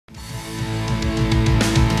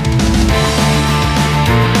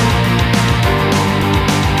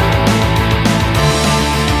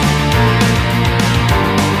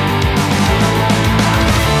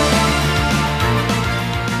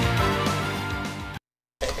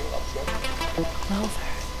over.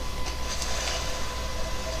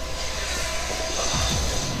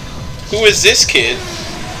 Who is this kid?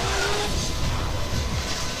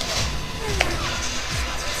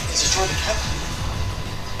 Is it Jordan Cap?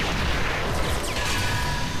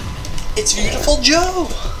 It's Viewtiful Joe!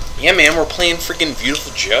 Yeah, man, we're playing freaking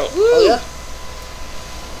Viewtiful Joe. Woo. Oh, yeah?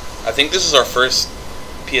 I think this is our first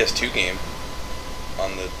PS2 game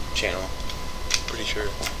on the channel. Pretty sure.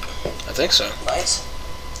 I think so. Nice.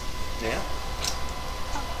 Yeah.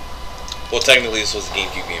 Well, technically this was the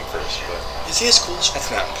GameCube game first, but Is he as cool as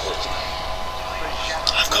that's not important.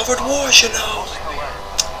 I've covered wars, you know!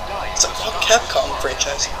 It's a fun Capcom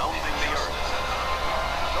franchise.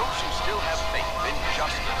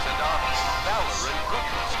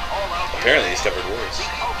 Apparently he's covered wars.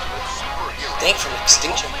 Thank from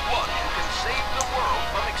Extinction.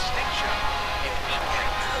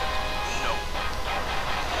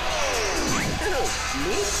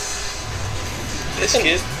 This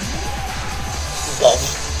kid? Love.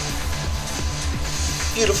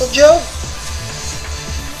 Viewtiful Joe.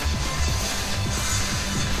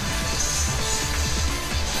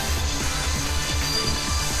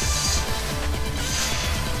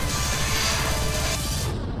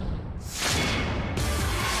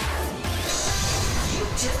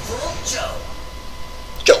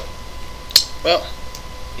 Joe. Well,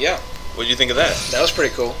 Yeah. What did you think of that? that was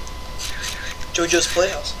pretty cool. JoJo's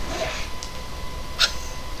Playhouse.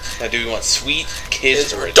 Now, do we want sweet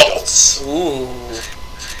kids or adults? Ooh.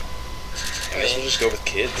 I guess we'll just go with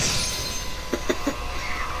kids.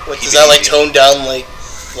 What, Keep does it that like easy. tone down like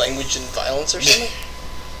language and violence or something?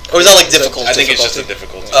 Or is that like difficult? I think it's just a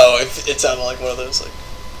difficulty. Oh, it sounded like one of those like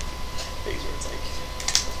things where it's like.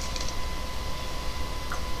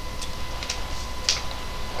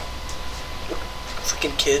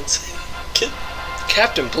 Freaking kids. Kid.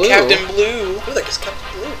 Captain Blue. Captain Blue. Who the heck is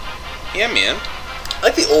Captain Blue? Yeah, man. I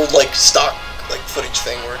like the old like stock like footage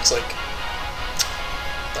thing where it's like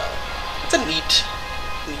it's a neat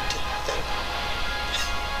thing.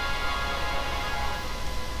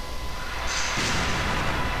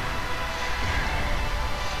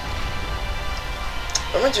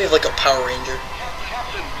 Reminds me of like a Power Ranger.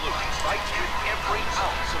 Captain Blue fights with every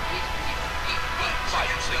ounce of his being. He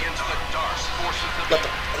fights against the dark forces of Not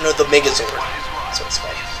evil. no, the Megazord. That's what it's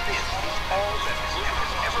called. His fist is all that Blue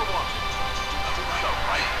has ever wanted. The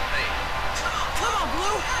right thing. Come on,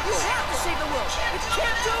 Blue! You have to save the world! We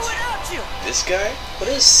can't do it without you! This guy?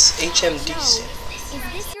 What is HMD Joe, stand? is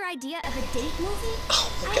this your idea of a date movie?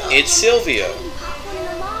 Oh my god. It's Sylvia. Popcorn in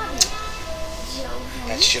the lobby. Joe,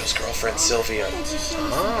 That's Joe's girlfriend, Sylvia. why don't you show me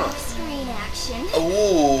some off-screen action?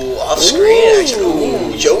 Ooh, off-screen action.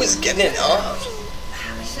 Ooh, Joe is getting it off.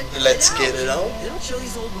 Let's get it on. They don't show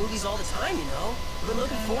these old movies all the time, you know. I've been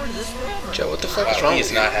looking forward to this forever. Joe, what the fuck is Wow, wrong he's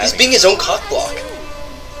with you? not He's having being his own cock block. We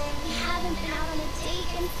haven't been out on a date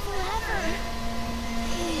in forever.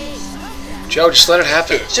 Joe, just let it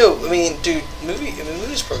happen. Joe, I mean, dude,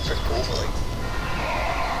 movies probably pretty cool, but like,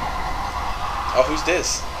 Oh, who's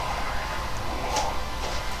this?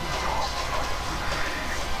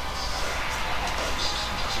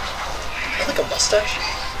 I like a mustache.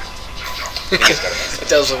 He's got a mustache. It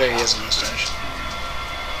does look like he has a mustache.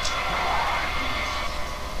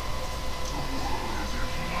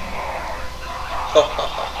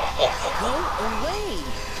 Go away!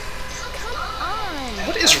 Come on.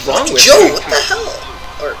 What is wrong with Joe, you? what the hell?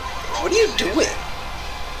 Or what are you doing?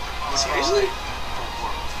 Seriously?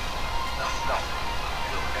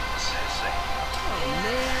 Oh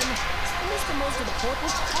man, I missed the most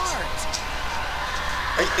important part.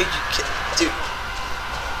 Are you kidding? Dude,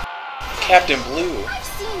 Captain Blue. I've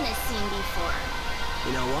seen this scene before.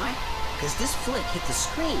 You know why? Because this flick hit the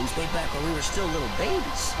screens way back when we were still little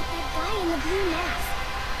babies. But that guy in the blue mask.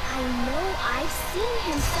 I know I've seen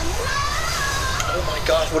him somewhere. oh my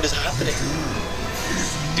god, what is happening?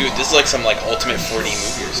 Dude, this is like some like Ultimate 4D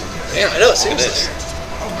movie or something. Damn, I know, Look at seriously. this.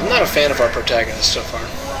 I'm not a fan of our protagonist so far.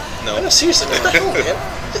 No. I know, seriously, what the hell, man?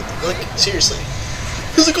 Like, seriously.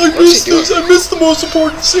 He's like, I What's he doing? I missed the most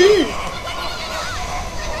important scene.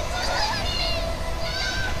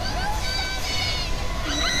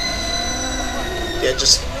 Yeah,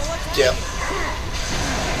 just, yeah.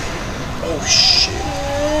 Oh shit.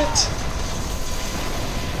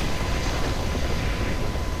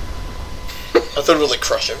 I thought it would like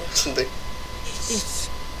crush him or something. It's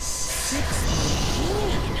 16.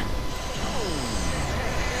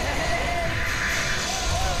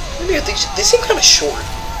 Maybe they seem kind of short.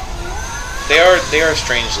 They are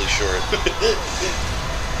strangely short.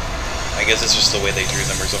 I guess it's just the way they drew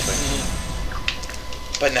them or something.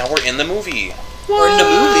 But now we're in the movie. We're in the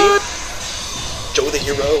movie. Joe the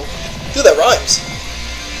hero. Dude, that rhymes.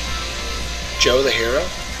 Joe the hero?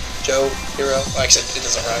 Joe, hero. Actually, it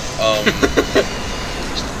doesn't rhyme.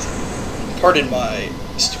 Pardon my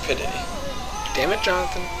stupidity. Damn it,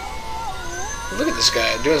 Jonathan. Look at this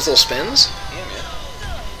guy doing his little spins. Yeah, man.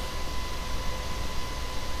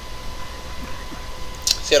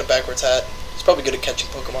 He's got a backwards hat. He's probably good at catching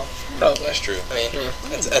Pokemon. Probably. That's true. I mean, Yeah.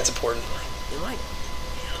 that's important.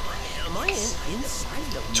 Am I inside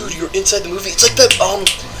the Dude, you're inside the movie. It's like the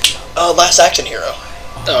Last Action Hero.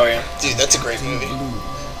 Oh, yeah. Dude, that's a great movie.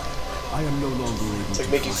 I am no longer able It's like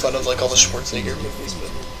to making fun of like all the Schwarzenegger movies,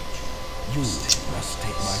 but You must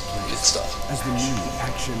take my good place stuff. as the new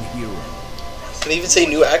action hero. Can they even say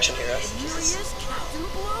new action hero? Furious Captain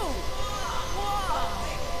Blue? Whoa!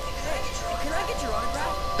 Can I get your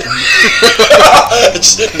autograph?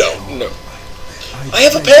 No. I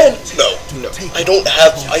have a pen. No. I don't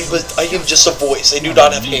have. I am just a voice. I do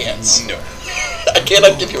not have hands. No. I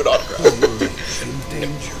cannot give you an autograph. In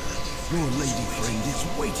danger. Your lady friend is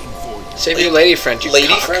waiting for you. Save your lady friend, you Lady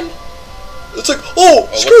cock. friend? It's like, oh,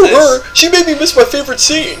 what's screw this? her. She made me miss my favorite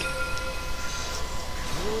scene.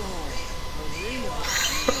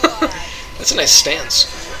 That's a nice stance.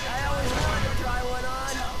 I always wanted to try one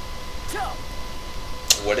on.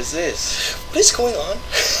 Toe. What is this? What is going on?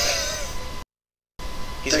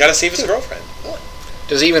 He's got to save his girlfriend.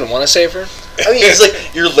 Does he even want to save her? I mean, he's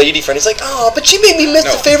like, your lady friend. He's like, oh, but she made me miss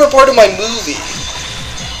No. the favorite part of my movie.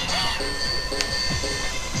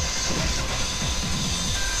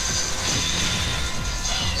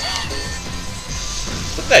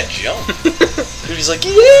 Look at that jump. Dude, he's like,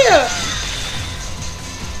 yeah.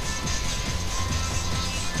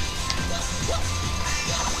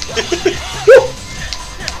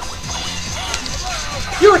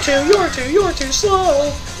 You're too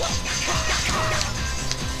slow.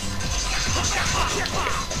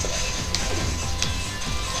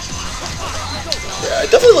 Yeah, I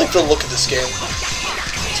definitely like the look of this game.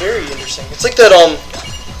 It's very interesting. It's like that, I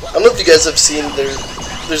don't know if you guys have seen,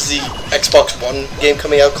 there's the Xbox One game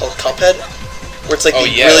coming out called Cuphead, where it's like Oh,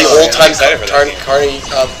 the yeah. really Oh, old-time I'm excited for that game.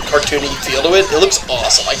 cartoony feel to it. It looks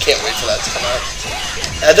awesome. I can't wait for that to come out.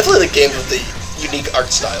 And I definitely like games with the unique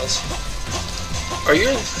art styles.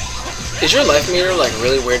 Is your life meter like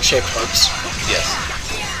really weird shaped hearts? Yes.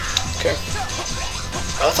 Okay.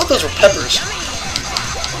 I thought those were peppers.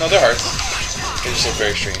 No, they're hearts. They just look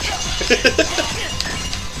very strange.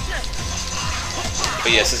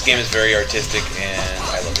 But yes, this game is very artistic, and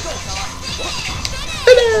I love it.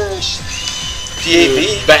 Finish!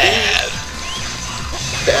 PAB. Bad.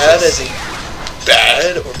 Bad as in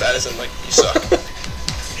bad, or bad as in like you suck?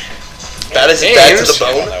 Bad as in Hey, bad to the here's-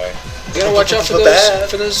 Going bone? that way. You gotta watch out for Bad.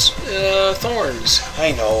 those thorns.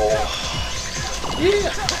 I know. Yeah.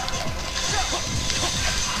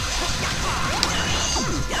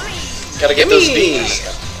 Gotta get those beans.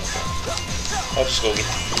 I'll just go get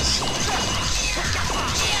these.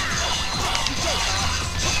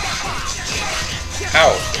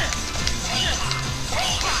 Ow.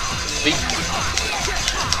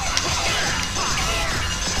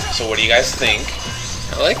 So what do you guys think?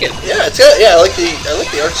 I like it. Yeah, it's got, yeah, I like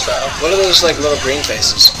the art style. What are those like little green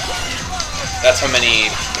faces? That's how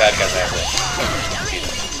many bad guys I have left.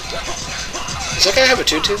 Does that guy have a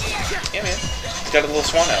tutu? Yeah, man. He's got a little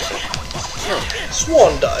swan outfit.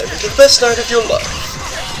 Swan dive into the best night of your life.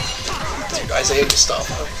 Dude, Isaiah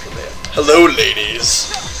Mustafa. Hello,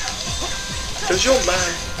 ladies. Does your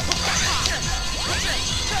man?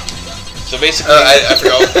 So basically, I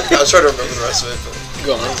forgot. I was trying to remember the rest of it. But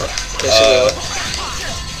Go on.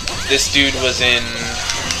 this dude was in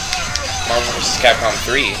Marvel vs. Capcom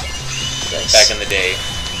 3 back in the day,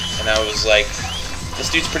 and I was like, this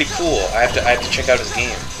dude's pretty cool. I have to check out his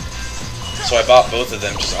game. So I bought both of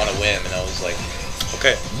them just on a whim, and I was like,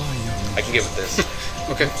 okay, I can get with this.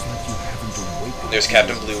 Okay. There's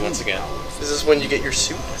Captain Blue once again. is this when you get your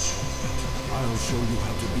suit? I'll show you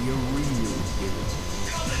how to be a real hero.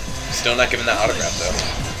 Still not giving that autograph though.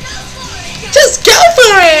 Just go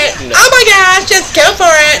for it! No. Oh my gosh, just go for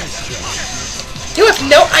it! You have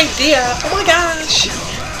no idea. Oh my gosh.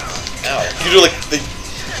 Ow. You do like the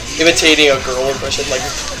imitating a girl impression, like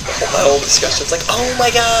my whole discussion. It's like, oh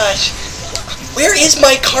my gosh, where is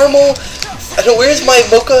my caramel? I don't. Where is my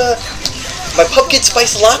mocha? My pumpkin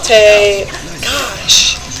spice latte?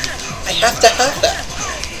 Gosh, I have to have that.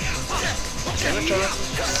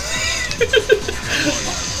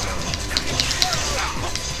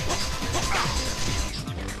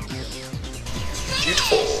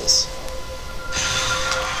 Beautifuls.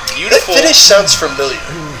 That Beautiful. finish sounds familiar.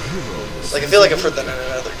 Like I feel like I've heard that in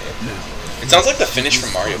another game. It sounds like the finish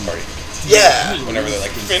from Mario Party. Yeah. Whenever they're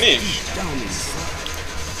like, finish.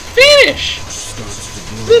 Finish! Starts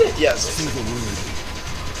to glow. Finish. Yes. Say the word.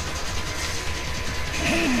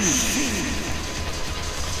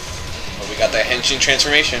 Oh, we got that henshin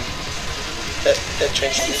transformation. That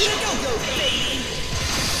transformation.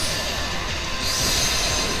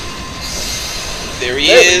 There he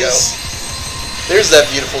There we go. is. There's that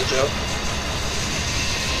beautiful joke.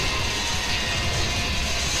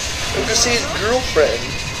 Go see his girlfriend.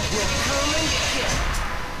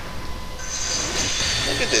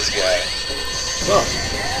 Look at this guy. Well,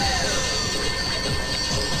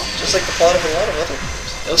 Just like the plot of a lot of other.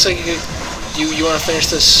 it looks like you want to finish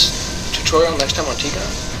this tutorial next time on Tigon?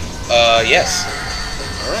 Yes.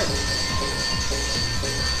 Alright.